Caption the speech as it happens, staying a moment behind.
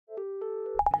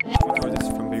Artists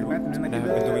from Beirut, and I have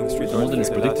been doing street art. More than is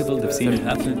predictable, they've seen it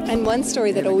happen. And one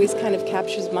story that always kind of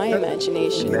captures my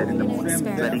imagination. Bed in the morning,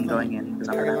 betting going in, because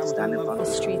I'm going to have to stand in front The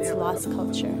of streets lost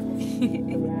culture.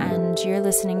 And you're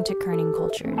listening to Kerning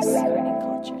Cultures.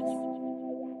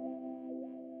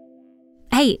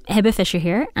 Hey, Heba Fisher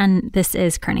here, and this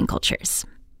is Kerning Cultures.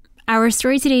 Our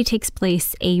story today takes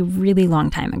place a really long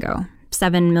time ago.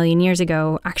 7 million years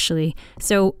ago, actually.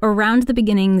 So around the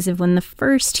beginnings of when the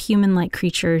first human-like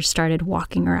creatures started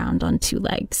walking around on two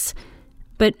legs.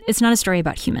 But it's not a story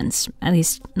about humans, at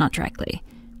least not directly.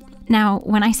 Now,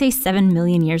 when I say 7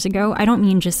 million years ago, I don't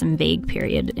mean just some vague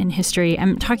period in history.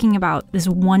 I'm talking about this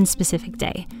one specific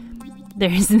day.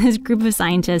 There's this group of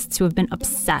scientists who have been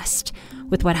obsessed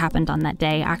with what happened on that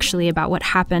day, actually about what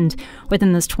happened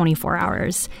within those 24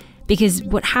 hours. Because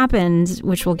what happened,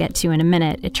 which we'll get to in a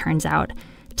minute, it turns out,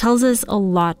 tells us a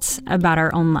lot about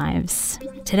our own lives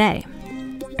today.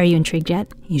 Are you intrigued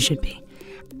yet? You should be.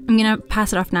 I'm going to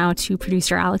pass it off now to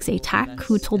producer Alex A. Tack,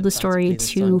 who told the story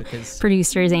to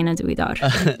producer Zaina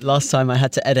Duidar. Last time I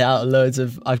had to edit out loads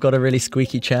of... I've got a really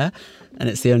squeaky chair, and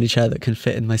it's the only chair that can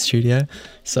fit in my studio.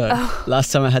 So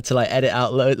last time I had to edit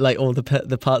out all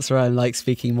the parts where I'm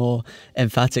speaking more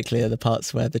emphatically are the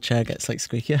parts where the chair gets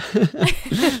squeakier.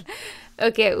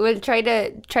 Okay, we'll try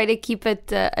to keep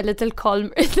it a little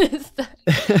calmer this time.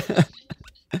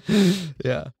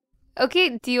 Yeah.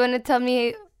 Okay, do you want to tell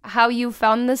me how you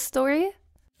found this story?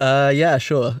 Yeah,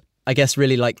 sure. I guess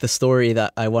really the story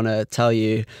that I want to tell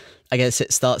you, I guess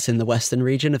it starts in the western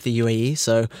region of the UAE.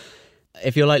 So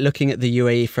if you're looking at the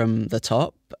UAE from the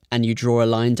top and you draw a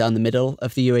line down the middle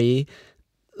of the UAE,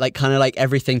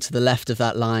 everything to the left of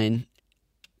that line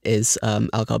is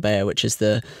Al Gharbeya, which is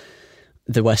the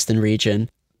western region.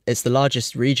 It's the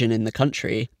largest region in the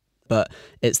country, but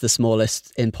it's the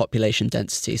smallest in population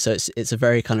density. So it's a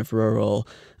very kind of rural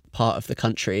part of the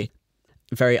country,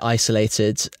 very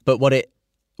isolated. But what it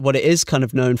is kind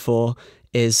of known for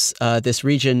is this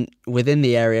region within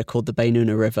the area called the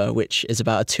Baynuna River, which is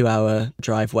about a 2-hour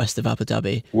drive west of Abu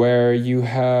Dhabi. Where you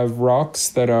have rocks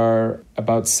that are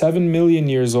about 7 million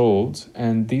years old,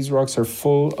 and these rocks are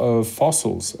full of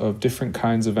fossils of different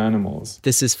kinds of animals.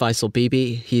 This is Faisal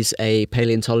Bibi. He's a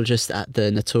paleontologist at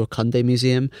the Naturkunde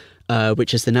Museum,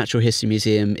 which is the Natural History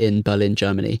Museum in Berlin,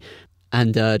 Germany.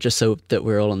 And just so that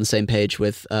we're all on the same page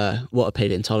with what a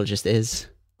paleontologist is.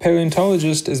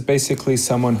 Paleontologist is basically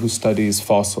someone who studies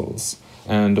fossils.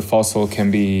 And a fossil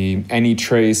can be any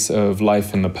trace of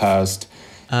life in the past.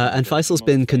 And Faisal's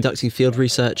been conducting field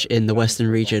research in the western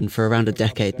region for around a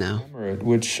decade now.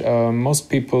 Which most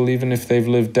people, even if they've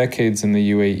lived decades in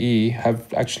the UAE,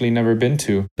 have actually never been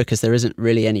to. Because there isn't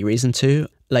really any reason to.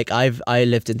 I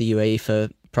lived in the UAE for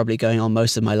probably going on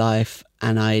most of my life,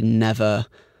 and I never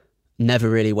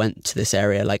really went to this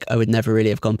area. I would never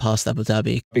really have gone past Abu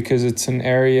Dhabi. Because it's an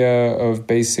area of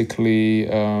basically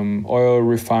oil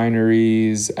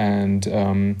refineries and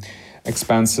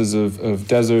expanses of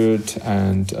desert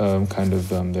and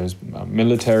there's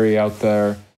military out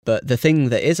there. But the thing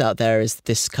that is out there is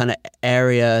this kind of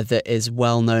area that is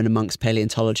well known amongst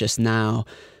paleontologists now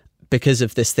because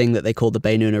of this thing that they call the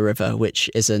Baynuna River,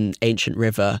 which is an ancient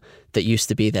river that used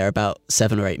to be there about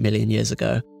 7 or 8 million years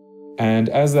ago. And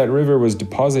as that river was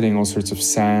depositing all sorts of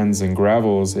sands and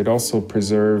gravels, it also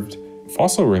preserved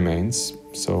fossil remains,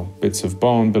 so bits of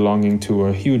bone belonging to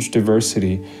a huge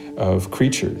diversity of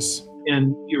creatures.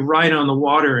 And you're right on the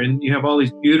water, and you have all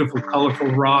these beautiful, colorful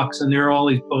rocks, and there are all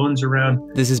these bones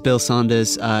around. This is Bill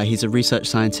Sanders. He's a research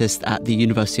scientist at the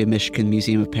University of Michigan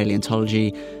Museum of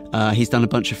Paleontology. He's done a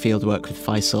bunch of field work with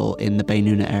Faisal in the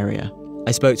Baynuna area.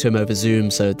 I spoke to him over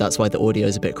Zoom, so that's why the audio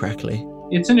is a bit crackly.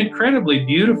 It's an incredibly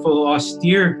beautiful,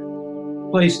 austere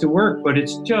place to work, but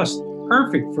it's just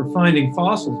perfect for finding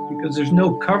fossils because there's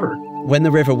no cover. When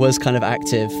the river was kind of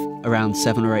active around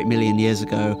 7 or 8 million years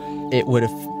ago, it would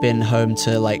have been home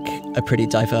to a pretty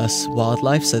diverse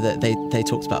wildlife. So that they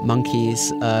talked about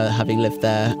monkeys having lived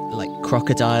there,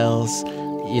 crocodiles,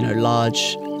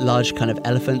 large kind of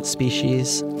elephant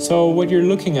species. So what you're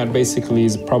looking at basically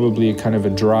is probably a kind of a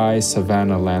dry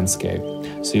savanna landscape.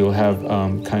 So you'll have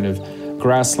kind of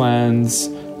grasslands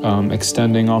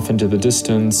extending off into the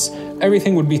distance.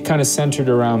 Everything would be kind of centered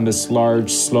around this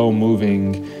large,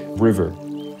 slow-moving river.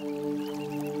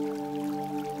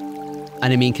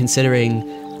 And I mean, considering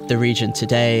the region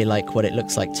today, what it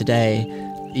looks like today,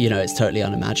 it's totally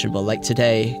unimaginable.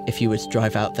 Today, if you were to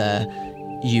drive out there,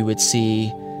 you would see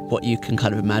what you can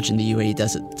kind of imagine the UAE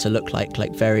desert to look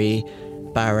like very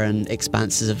barren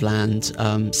expanses of land,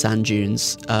 sand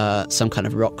dunes, some kind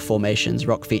of rock formations,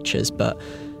 rock features, but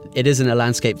it isn't a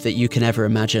landscape that you can ever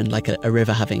imagine a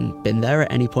river having been there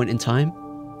at any point in time.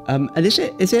 And is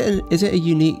it a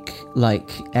unique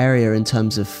area in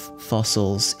terms of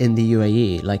fossils in the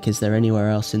UAE? Like, is there anywhere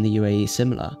else in the UAE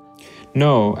similar?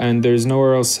 No, and there's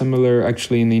nowhere else similar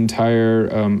actually in the entire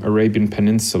Arabian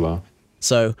Peninsula.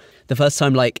 So the first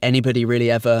time anybody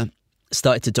really ever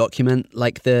started to document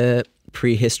the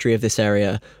prehistory of this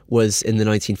area was in the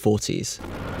 1940s.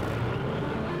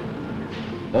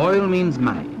 Oil means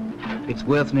money. It's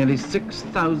worth nearly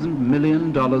 $6,000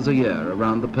 million a year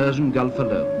around the Persian Gulf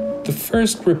alone. The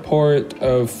first report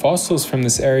of fossils from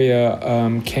this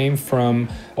area came from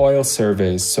oil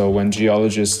surveys. So when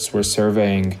geologists were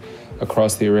surveying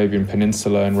across the Arabian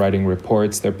Peninsula and writing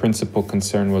reports, their principal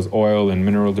concern was oil and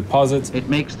mineral deposits. It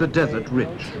makes the desert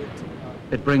rich.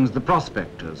 It brings the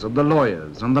prospectors and the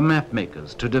lawyers and the map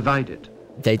makers to divide it.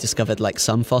 They discovered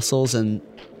some fossils and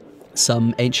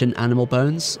some ancient animal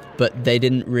bones, but they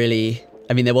didn't really,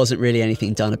 there wasn't really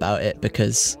anything done about it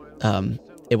because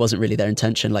it wasn't really their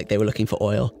intention. They were looking for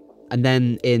oil. And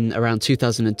then in around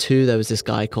 2002, there was this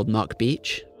guy called Mark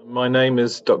Beach. My name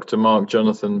is Dr. Mark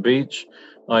Jonathan Beach.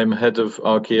 I'm head of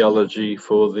archaeology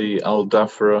for the Al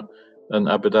Dhafra and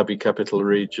Abu Dhabi Capital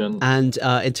Region. And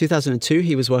in 2002,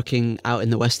 he was working out in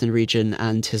the Western region,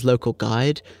 and his local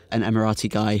guide, an Emirati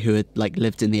guy who had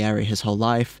lived in the area his whole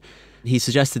life, he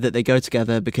suggested that they go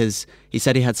together because he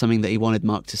said he had something that he wanted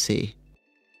Mark to see.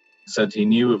 Said he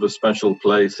knew of a special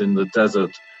place in the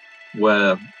desert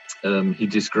where he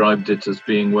described it as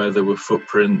being where there were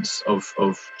footprints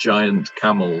of giant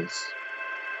camels.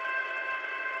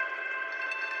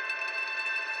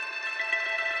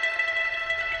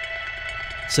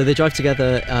 So they drive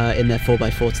together in their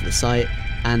 4x4 to the site,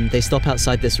 and they stop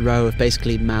outside this row of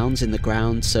basically mounds in the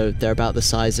ground. So they're about the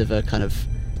size of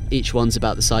each one's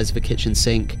about the size of a kitchen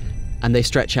sink, and they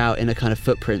stretch out in a kind of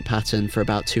footprint pattern for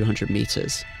about 200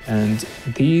 meters. And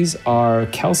these are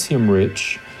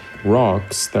calcium-rich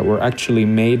rocks that were actually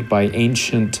made by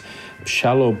ancient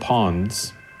shallow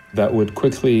ponds that would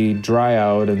quickly dry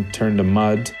out and turn to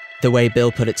mud. The way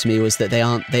Bill put it to me was that they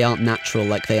aren't natural,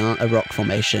 they aren't a rock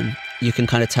formation. You can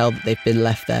kind of tell that they've been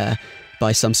left there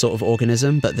by some sort of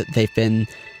organism, but that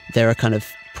they're a kind of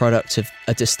product of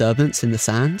a disturbance in the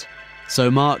sand. So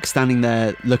Mark, standing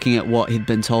there looking at what he'd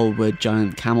been told were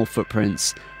giant camel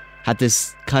footprints, had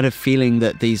this kind of feeling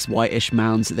that these whitish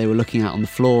mounds that they were looking at on the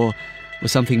floor were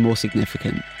something more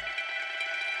significant.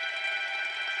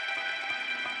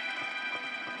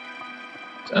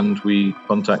 And we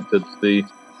contacted the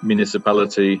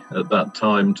municipality at that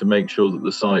time to make sure that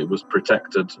the site was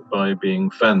protected by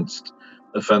being fenced,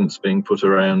 a fence being put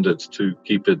around it to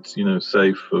keep it,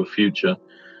 safe for future,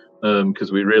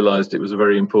 because we realized it was a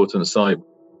very important site.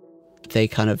 They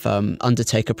kind of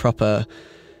undertake a proper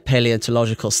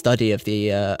paleontological study of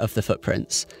the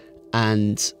footprints,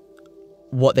 and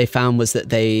what they found was that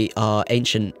they are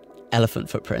ancient elephant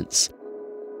footprints.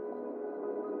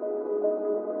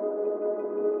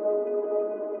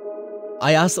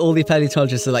 I asked all the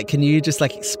paleontologists, can you just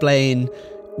explain,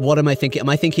 what am I thinking? Am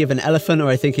I thinking of an elephant, or am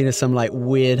I thinking of some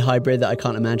weird hybrid that I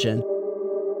can't imagine?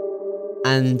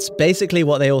 And basically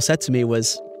what they all said to me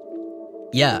was,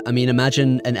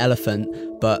 imagine an elephant,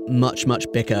 but much, much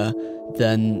bigger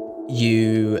than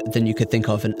you could think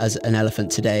of as an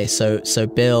elephant today. So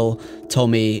Bill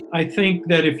told me, I think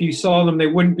that if you saw them, they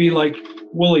wouldn't be like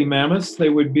woolly mammoths. They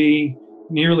would be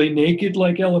nearly naked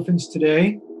like elephants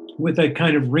today, with that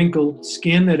kind of wrinkled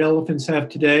skin that elephants have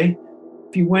today.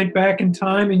 If you went back in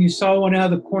time and you saw one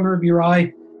out of the corner of your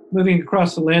eye moving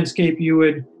across the landscape, you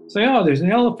would say, oh, there's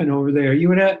an elephant over there. You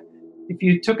would have, if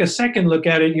you took a second look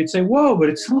at it, you'd say, whoa,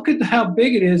 but look at how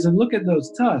big it is and look at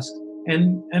those tusks.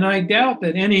 And I doubt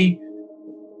that any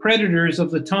predators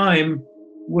of the time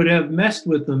would have messed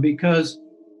with them because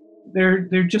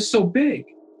they're just so big.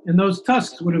 And those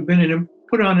tusks would have been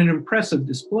put on an impressive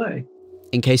display.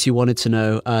 In case you wanted to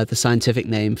know, the scientific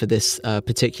name for this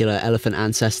particular elephant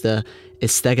ancestor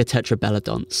is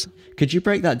Stegotetrabelodonts. Could you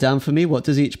break that down for me? What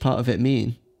does each part of it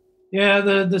mean? Yeah,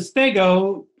 the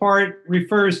stego part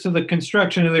refers to the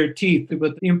construction of their teeth,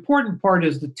 but the important part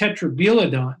is the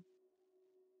tetrabelodont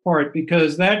part,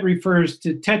 because that refers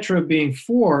to tetra being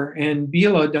 4 and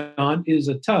belodont is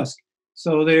a tusk.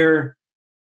 So they're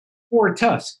 4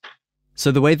 tusks.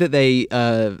 So the way that they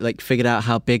figured out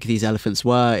how big these elephants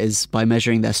were is by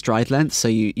measuring their stride length. So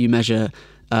you measure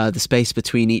the space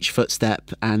between each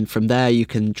footstep, and from there you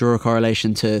can draw a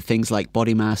correlation to things like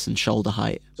body mass and shoulder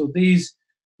height. So these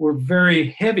were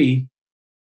very heavy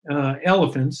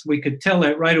elephants. We could tell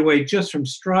that right away just from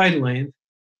stride length.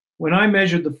 When I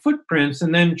measured the footprints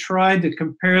and then tried to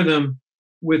compare them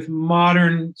with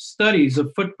modern studies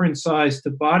of footprint size to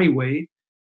body weight,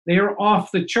 they are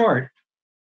off the chart.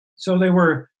 So they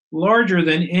were larger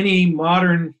than any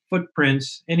modern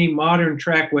footprints, any modern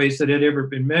trackways that had ever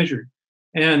been measured.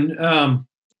 And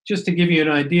just to give you an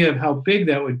idea of how big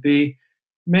that would be,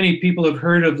 many people have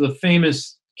heard of the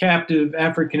famous captive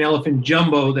African elephant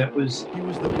Jumbo that was... He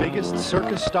was the biggest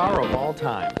circus star of all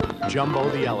time, Jumbo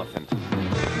the elephant.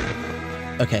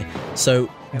 Okay, so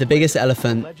the biggest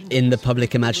elephant in the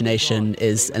public imagination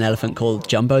is an elephant called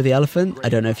Jumbo the elephant. I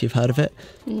don't know if you've heard of it.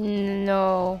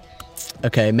 No.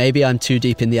 Okay, maybe I'm too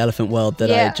deep in the elephant world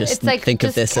that I just think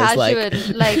of this as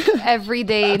like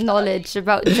everyday knowledge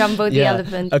about Jumbo the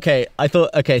elephant. Okay,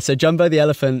 so Jumbo the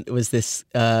elephant was this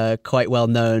quite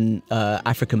well-known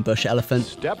African bush elephant.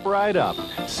 Step right up.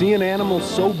 See an animal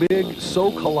so big,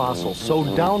 so colossal,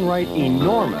 so downright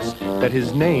enormous that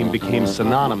his name became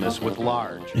synonymous with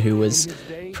large. Who was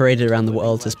paraded around the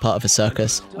world as part of a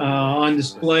circus. On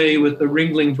display with the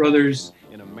Ringling Brothers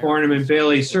Barnum and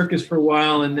Bailey circus for a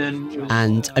while, and then...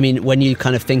 And, I mean, when you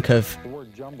kind of think of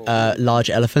large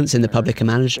elephants in the public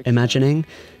imagining,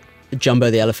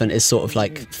 Jumbo the elephant is sort of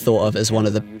like thought of as one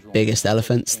of the biggest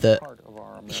elephants that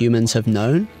humans have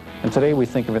known. And today we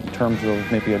think of it in terms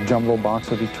of maybe a jumbo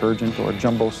box of detergent or a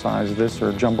jumbo size this or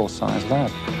a jumbo size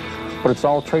that. But it's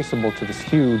all traceable to this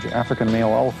huge African male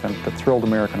elephant that thrilled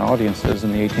American audiences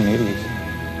in the 1880s.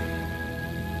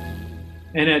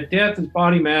 And at death, his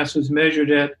body mass was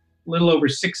measured at a little over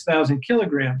 6,000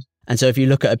 kilograms. And so if you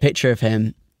look at a picture of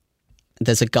him,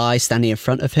 there's a guy standing in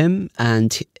front of him,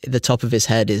 and the top of his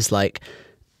head is like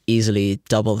easily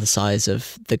double the size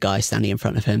of the guy standing in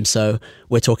front of him. So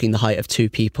we're talking the height of two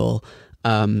people.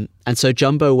 And so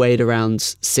Jumbo weighed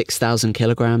around 6,000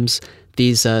 kilograms.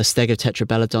 These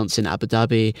Stegotetrabelodonts in Abu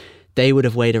Dhabi, they would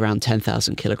have weighed around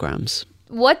 10,000 kilograms.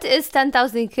 What is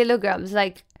 10,000 kilograms?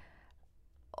 Like,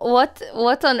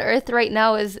 what on earth right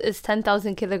now is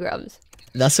 10,000 kilograms?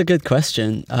 That's a good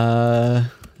question.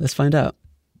 Let's find out.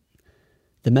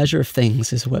 The Measure of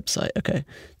Things is a website. Okay.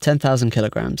 10,000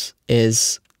 kilograms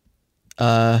is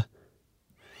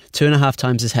 2.5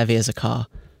 times as heavy as a car,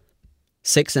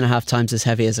 6.5 times as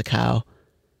heavy as a cow,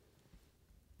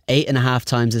 8.5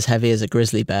 times as heavy as a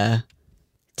grizzly bear,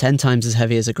 10 times as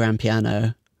heavy as a grand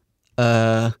piano,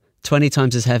 20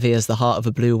 times as heavy as the heart of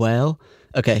a blue whale.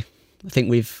 Okay. I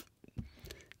think we've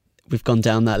gone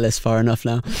down that list far enough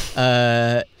now.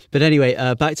 But anyway,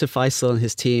 back to Faisal and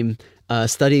his team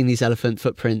studying these elephant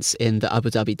footprints in the Abu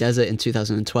Dhabi desert in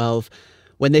 2012.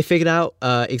 When they figured out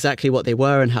exactly what they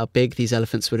were and how big these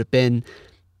elephants would have been,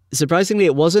 surprisingly,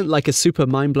 it wasn't like a super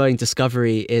mind-blowing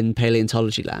discovery in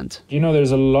paleontology land. You know,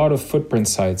 there's a lot of footprint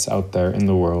sites out there in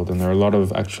the world, and there are a lot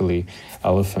of actually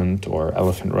elephant or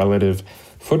elephant relative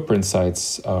footprint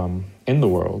sites in the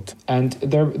world, and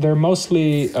they're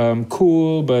mostly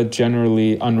cool but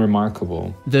generally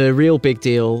unremarkable. The real big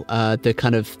deal, the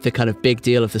kind of big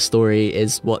deal of the story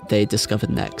is what they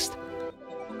discovered next.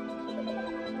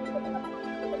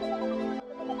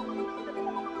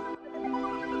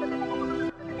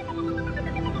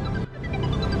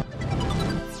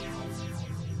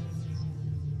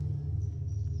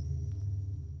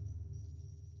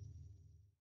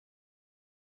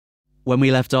 When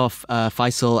we left off,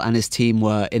 Faisal and his team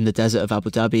were in the desert of Abu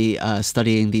Dhabi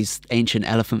studying these ancient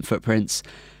elephant footprints.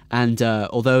 And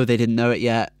although they didn't know it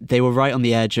yet, they were right on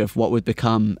the edge of what would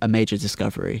become a major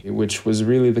discovery. Which was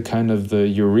really the kind of the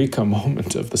eureka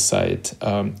moment of the site.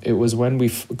 It was when we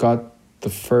got the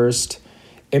first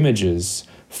images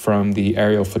from the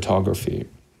aerial photography.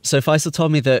 So Faisal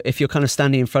told me that if you're kind of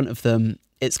standing in front of them,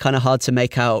 it's kind of hard to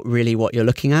make out really what you're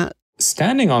looking at.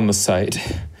 Standing on the site,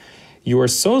 you are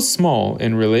so small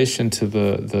in relation to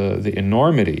the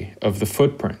enormity of the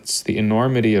footprints, the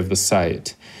enormity of the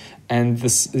site, and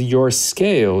your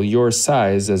scale, your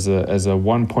size as a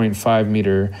 1.5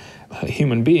 meter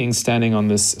human being standing on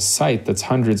this site that's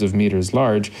hundreds of meters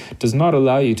large does not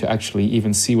allow you to actually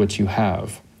even see what you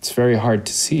have. It's very hard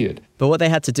to see it. But what they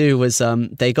had to do was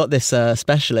they got this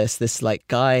specialist, this like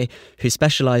guy who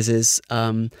specializes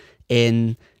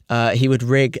in. He would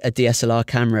rig a DSLR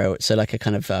camera, so like a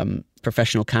kind of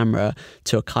professional camera,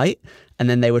 to a kite, and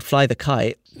then they would fly the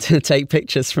kite to take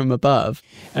pictures from above.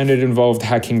 And it involved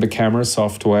hacking the camera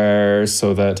software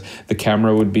so that the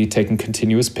camera would be taking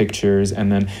continuous pictures,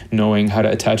 and then knowing how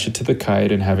to attach it to the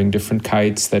kite and having different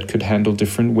kites that could handle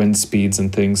different wind speeds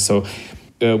and things. So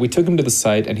we took him to the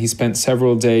site, and he spent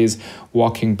several days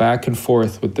walking back and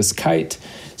forth with this kite,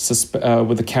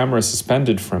 with the camera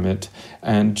suspended from it,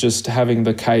 and just having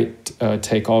the kite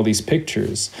take all these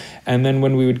pictures. And then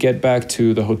when we would get back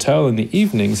to the hotel in the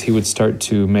evenings, he would start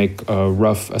to make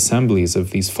rough assemblies of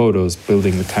these photos,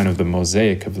 building the kind of the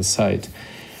mosaic of the site.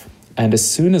 And as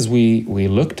soon as we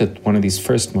looked at one of these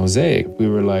first mosaic, we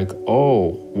were like, oh,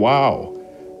 wow,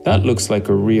 that looks like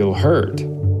a real herd.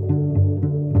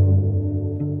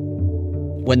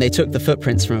 When they took the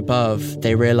footprints from above,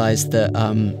 they realized that,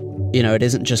 it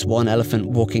isn't just one elephant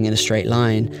walking in a straight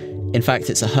line. In fact,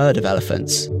 it's a herd of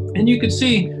elephants. And you could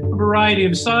see a variety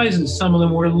of sizes. Some of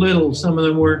them were little, some of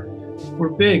them were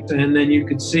big. And then you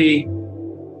could see,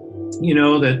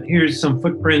 that here's some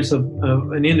footprints of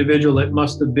an individual that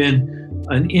must have been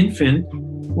an infant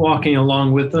walking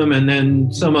along with them. And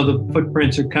then some of the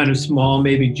footprints are kind of small,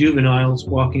 maybe juveniles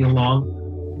walking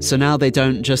along. So now they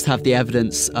don't just have the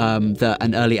evidence that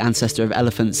an early ancestor of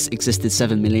elephants existed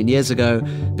 7 million years ago,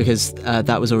 because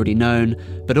that was already known,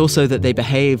 but also that they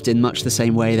behaved in much the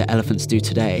same way that elephants do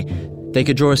today. They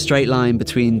could draw a straight line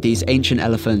between these ancient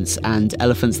elephants and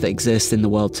elephants that exist in the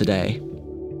world today.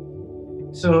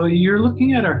 So you're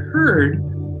looking at a herd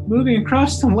moving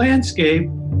across the landscape,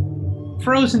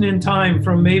 frozen in time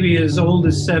from maybe as old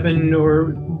as 7 or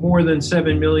more than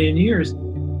 7 million years.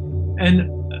 And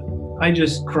I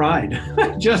just cried.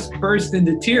 I just burst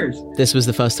into tears. This was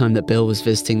the first time that Bill was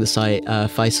visiting the site.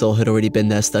 Faisal had already been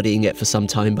there studying it for some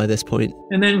time by this point.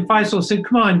 And then Faisal said,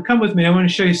 come with me. I want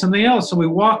to show you something else. So we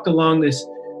walked along this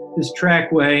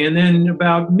trackway, and then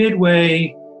about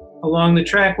midway along the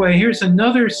trackway, here's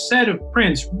another set of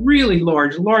prints, really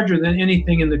large, larger than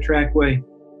anything in the trackway,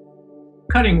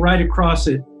 cutting right across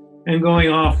it and going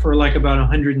off for like about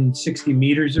 160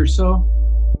 meters or so.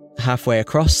 Halfway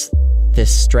across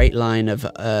this straight line of,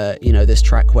 this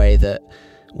trackway that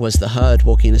was the herd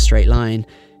walking in a straight line,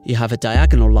 you have a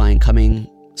diagonal line coming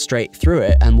straight through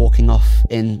it and walking off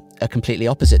in a completely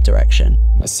opposite direction.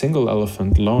 A single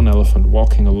elephant, lone elephant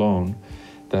walking alone,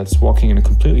 that's walking in a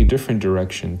completely different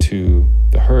direction to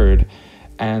the herd,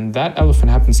 and that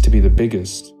elephant happens to be the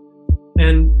biggest.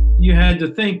 And you had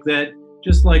to think that,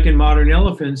 just like in modern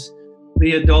elephants,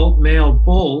 the adult male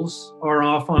bulls are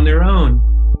off on their own.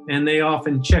 And they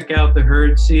often check out the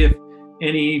herd, see if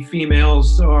any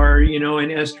females are, in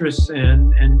estrus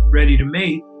and ready to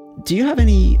mate. Do you have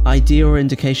any idea or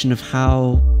indication of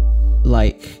how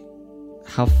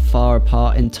far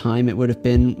apart in time it would have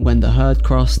been when the herd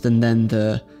crossed and then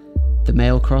the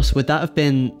male crossed? Would that have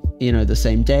been, the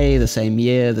same day, the same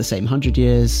year, the same 100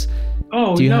 years?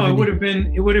 Oh, no, it would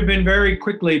have been very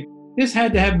quickly. This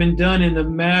had to have been done in a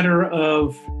matter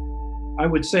of, I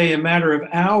would say, a matter of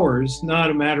hours, not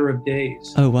a matter of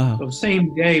days. Oh, wow. So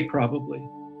same day, probably.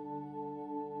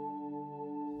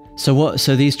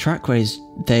 So these trackways,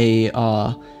 they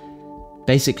are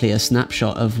basically a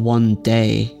snapshot of one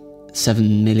day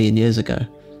 7 million years ago.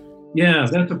 Yeah,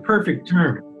 that's a perfect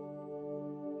term.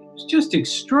 It's just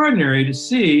extraordinary to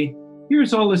see.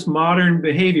 Here's all this modern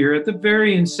behavior at the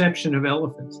very inception of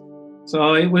elephants.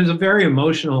 So it was a very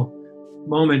emotional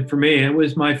moment for me. It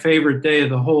was my favorite day of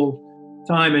the whole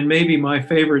time, and maybe my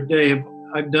favorite day.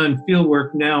 I've done field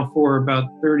work now for about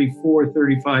 34,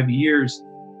 35 years.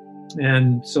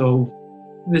 And so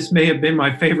this may have been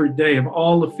my favorite day of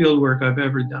all the field work I've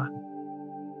ever done.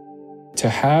 To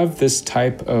have this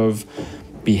type of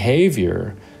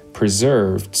behavior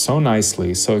preserved so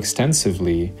nicely, so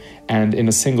extensively, and in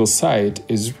a single site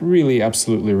is really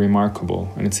absolutely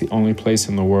remarkable. And it's the only place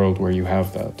in the world where you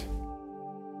have that.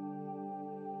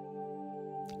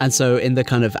 And so in the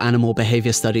kind of animal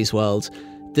behavior studies world,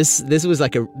 this was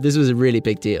a really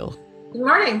big deal. Good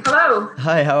morning. Hello.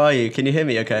 Hi, how are you? Can you hear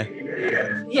me okay?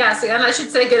 Yes, and I should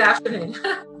say good afternoon.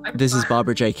 This is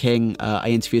Barbara J. King. I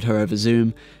interviewed her over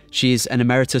Zoom. She's an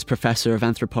emeritus professor of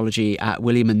anthropology at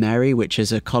William & Mary, which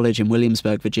is a college in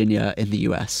Williamsburg, Virginia, in the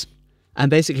US. And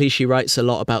basically, she writes a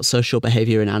lot about social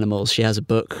behavior in animals. She has a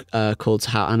book called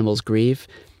How Animals Grieve.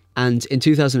 And in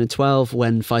 2012,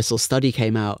 when Faisal's study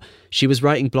came out, she was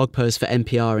writing blog posts for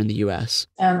NPR in the US.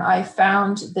 And I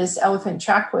found this elephant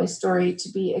trackway story to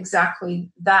be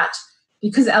exactly that,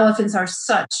 because elephants are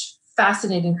such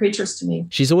fascinating creatures to me.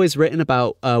 She's always written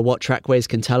about what trackways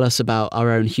can tell us about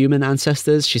our own human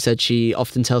ancestors. She said she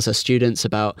often tells her students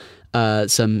about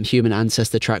some human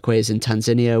ancestor trackways in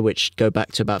Tanzania, which go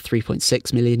back to about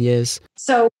 3.6 million years.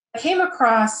 So I came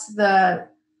across the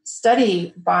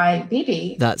study by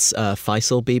Beebe. That's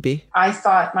Faisal Beebe. I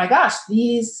thought, my gosh,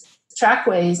 these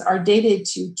trackways are dated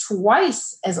to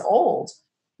twice as old,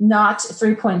 not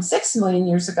 3.6 million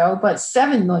years ago, but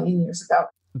 7 million years ago.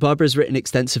 Barbara's written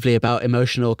extensively about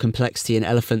emotional complexity in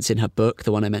elephants in her book,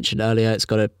 the one I mentioned earlier. It's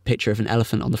got a picture of an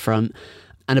elephant on the front,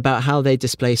 and about how they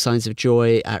display signs of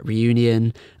joy at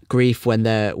reunion, grief when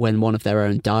one of their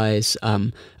own dies,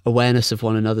 awareness of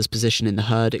one another's position in the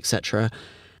herd, etc.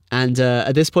 And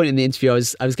at this point in the interview, I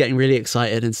was getting really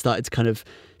excited and started to kind of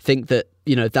think that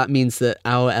that means that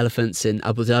our elephants in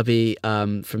Abu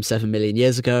Dhabi from 7 million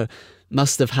years ago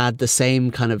must have had the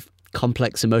same kind of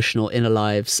complex emotional inner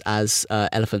lives as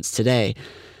elephants today.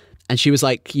 And she was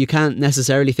like, you can't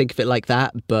necessarily think of it like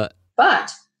that, but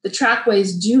the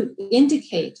trackways do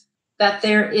indicate that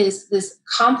there is this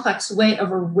complex way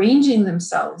of arranging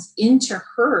themselves into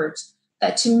herds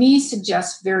that to me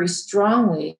suggests very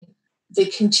strongly the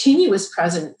continuous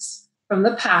presence from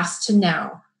the past to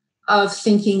now of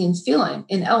thinking and feeling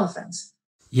in elephants.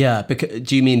 Yeah,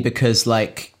 do you mean because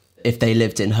like if they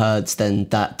lived in herds, then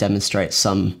that demonstrates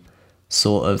some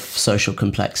sort of social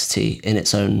complexity in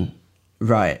its own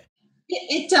right?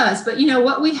 It does, but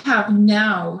what we have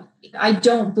now, I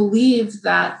don't believe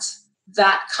that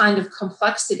kind of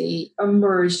complexity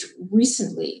emerged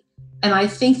recently. And I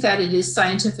think that it is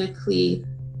scientifically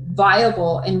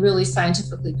viable and really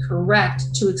scientifically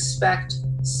correct to expect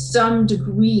some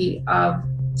degree of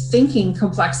thinking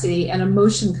complexity and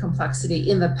emotion complexity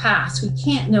in the past. We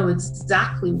can't know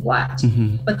exactly what,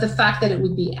 but the fact that it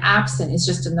would be absent is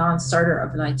just a non-starter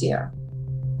of an idea.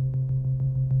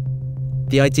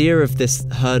 The idea of this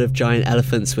herd of giant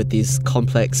elephants with these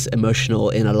complex emotional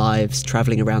inner lives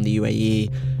traveling around the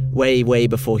UAE way, way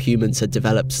before humans had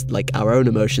developed like our own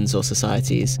emotions or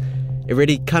societies, it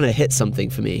really kind of hit something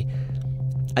for me.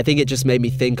 I think it just made me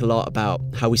think a lot about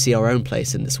how we see our own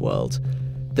place in this world.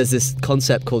 There's this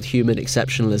concept called human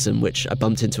exceptionalism, which I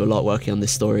bumped into a lot working on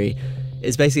this story.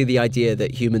 It's basically the idea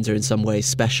that humans are in some way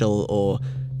special, or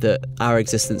that our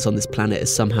existence on this planet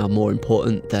is somehow more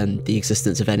important than the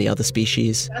existence of any other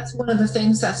species. That's one of the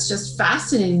things that's just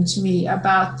fascinating to me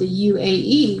about the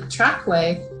UAE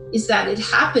trackway, is that it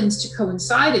happens to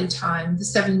coincide in time, the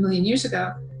 7 million years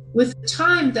ago, with the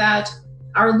time that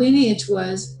our lineage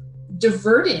was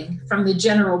diverting from the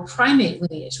general primate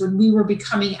lineage, when we were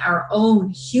becoming our own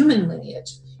human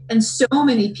lineage. And so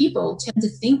many people tend to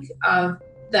think of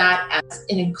that as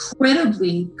an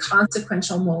incredibly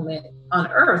consequential moment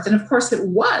on Earth. And of course it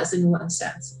was in one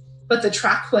sense. But the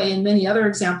trackway and many other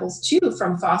examples too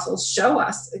from fossils show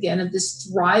us, again, of this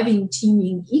thriving,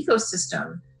 teeming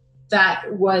ecosystem that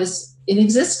was in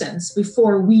existence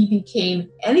before we became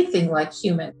anything like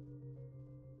human.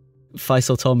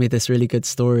 Faisal told me this really good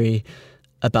story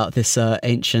about this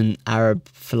ancient Arab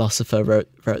philosopher wrote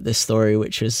this story,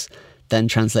 which was then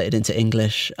translated into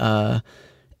English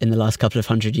in the last couple of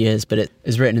hundred years, but it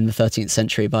was written in the 13th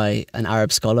century by an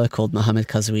Arab scholar called Muhammad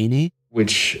Qazwini.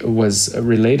 Which was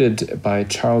related by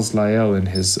Charles Lyell in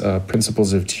his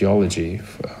Principles of Geology,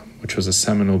 which was a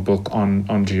seminal book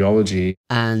on geology.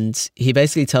 And he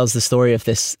basically tells the story of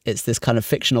this kind of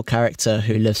fictional character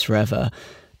who lives forever.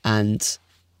 And,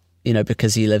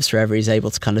 because he lives forever, he's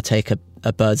able to kind of take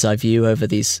a bird's eye view over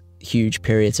these huge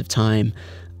periods of time.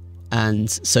 And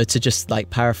so to just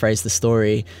like paraphrase the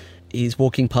story, he's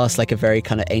walking past like a very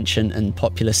kind of ancient and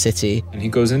popular city. And he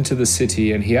goes into the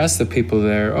city and he asks the people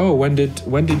there, oh, when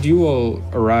did you all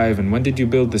arrive and when did you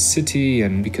build the city?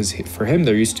 And because for him,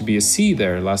 there used to be a sea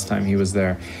there last time he was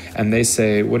there. And they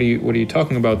say, what are you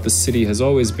talking about? The city has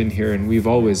always been here and we've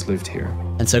always lived here.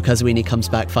 And so Qazwini comes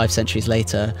back 5 centuries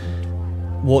later,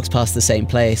 walks past the same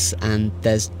place, and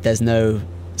there's no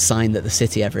sign that the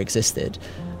city ever existed.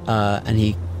 And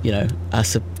he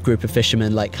asks a group of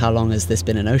fishermen, like, how long has this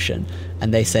been an ocean?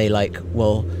 And they say, like,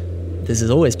 well, this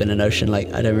has always been an ocean.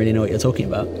 Like, I don't really know what you're talking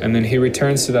about. And then he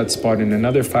returns to that spot in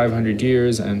another 500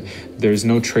 years, and there's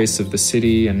no trace of the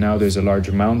city, and now there's a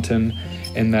large mountain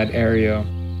in that area.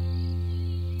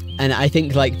 And I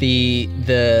think, like, the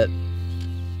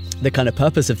kind of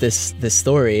purpose of this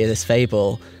story, this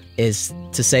fable, is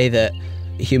to say that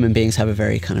human beings have a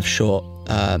very kind of short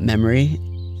memory.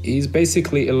 He's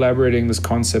basically elaborating this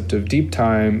concept of deep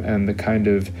time and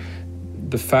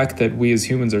the fact that we as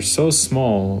humans are so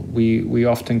small, we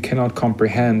often cannot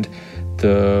comprehend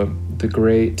the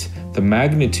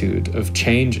magnitude of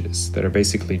changes that are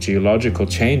basically geological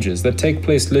changes that take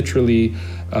place literally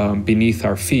beneath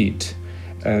our feet.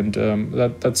 And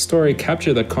that story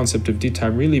captured that concept of deep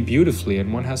time really beautifully,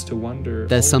 and one has to wonder...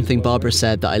 There's something Barbara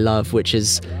said that I love, which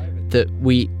is that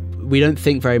we don't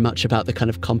think very much about the kind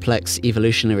of complex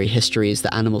evolutionary histories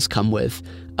that animals come with.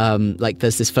 Like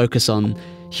there's this focus on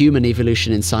human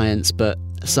evolution in science, but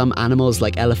some animals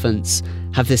like elephants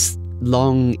have this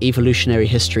long evolutionary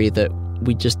history that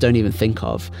we just don't even think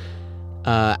of.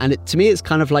 And to me, it's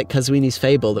kind of like Qazwini's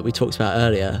fable that we talked about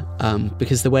earlier,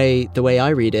 because the way I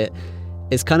read it,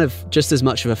 it's kind of just as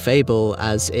much of a fable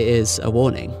as it is a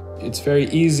warning. It's very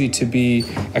easy to be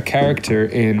a character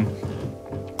in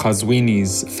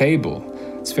Qazwini's fable.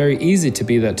 It's very easy to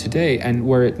be that today, and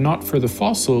were it not for the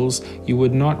fossils, you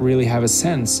would not really have a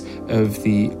sense of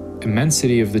the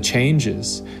immensity of the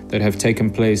changes that have taken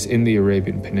place in the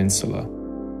Arabian Peninsula.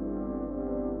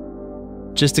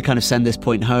 Just to kind of send this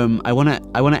point home, I want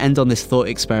to end on this thought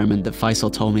experiment that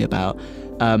Faisal told me about.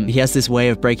 He has this way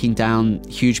of breaking down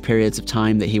huge periods of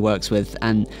time that he works with,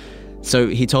 and so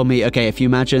he told me, okay, if you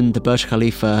imagine the Burj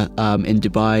Khalifa in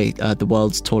Dubai, the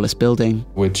world's tallest building,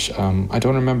 which I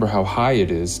don't remember how high it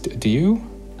is. Do you?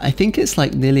 I think it's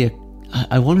like nearly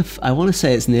I want to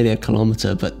say it's nearly a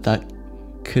kilometer, but that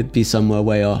could be somewhere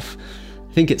way off.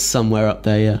 I think it's somewhere up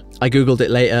there, yeah. I googled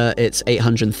it later. It's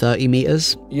 830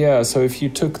 meters. Yeah, so if you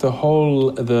took the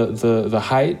whole the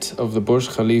height of the Burj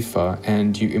Khalifa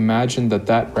and you imagine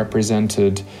that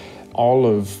represented all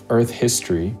of Earth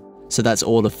history. So that's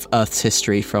all of Earth's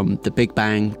history from the Big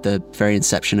Bang, the very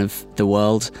inception of the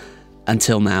world,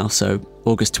 until now, so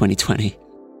August 2020.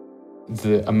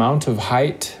 The amount of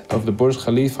height of the Burj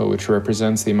Khalifa, which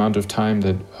represents the amount of time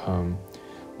that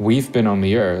we've been on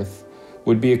the Earth,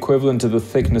 would be equivalent to the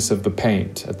thickness of the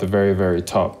paint at the very, very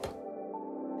top.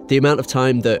 The amount of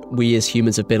time that we as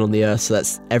humans have been on the Earth, so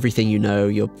that's everything you know,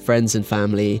 your friends and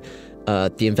family,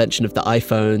 the invention of the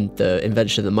iPhone, the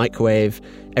invention of the microwave,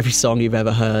 every song you've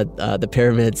ever heard, the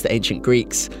pyramids, the ancient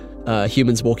Greeks,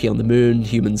 humans walking on the moon,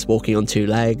 humans walking on two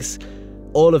legs.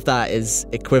 All of that is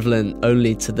equivalent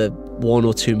only to the 1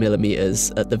 or 2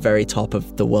 millimeters at the very top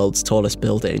of the world's tallest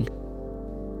building.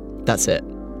 That's it.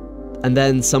 And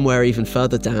then somewhere even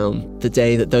further down, the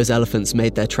day that those elephants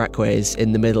made their trackways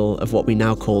in the middle of what we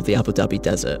now call the Abu Dhabi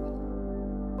Desert.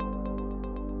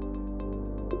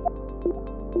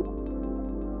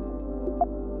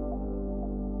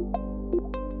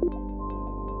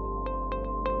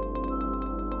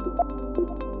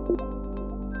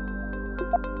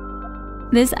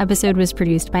 This episode was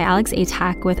produced by Alex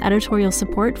Atack with editorial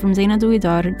support from Zaina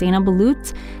Douidar, Dana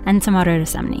Balut, and Tamara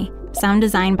Rasamni. Sound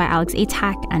design by Alex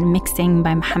Atack and mixing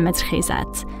by Mohammed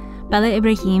Khizat. Bella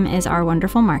Ibrahim is our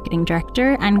wonderful marketing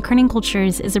director, and Kerning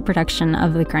Cultures is a production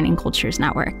of the Kerning Cultures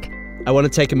Network. I want to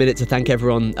take a minute to thank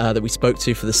everyone that we spoke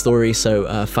to for the story. So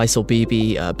Faisal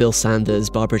Bibi, Bill Sanders,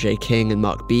 Barbara J. King, and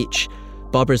Mark Beach.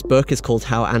 Barbara's book is called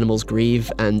How Animals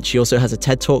Grieve, and she also has a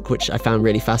TED Talk, which I found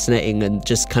really fascinating and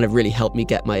just kind of really helped me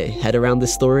get my head around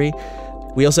this story.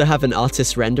 We also have an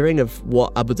artist's rendering of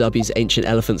what Abu Dhabi's ancient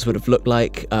elephants would have looked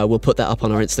like. We'll put that up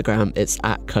on our Instagram. It's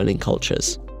 @Kerning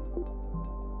Cultures.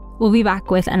 We'll be back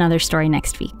with another story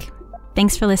next week.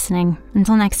 Thanks for listening.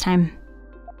 Until next time.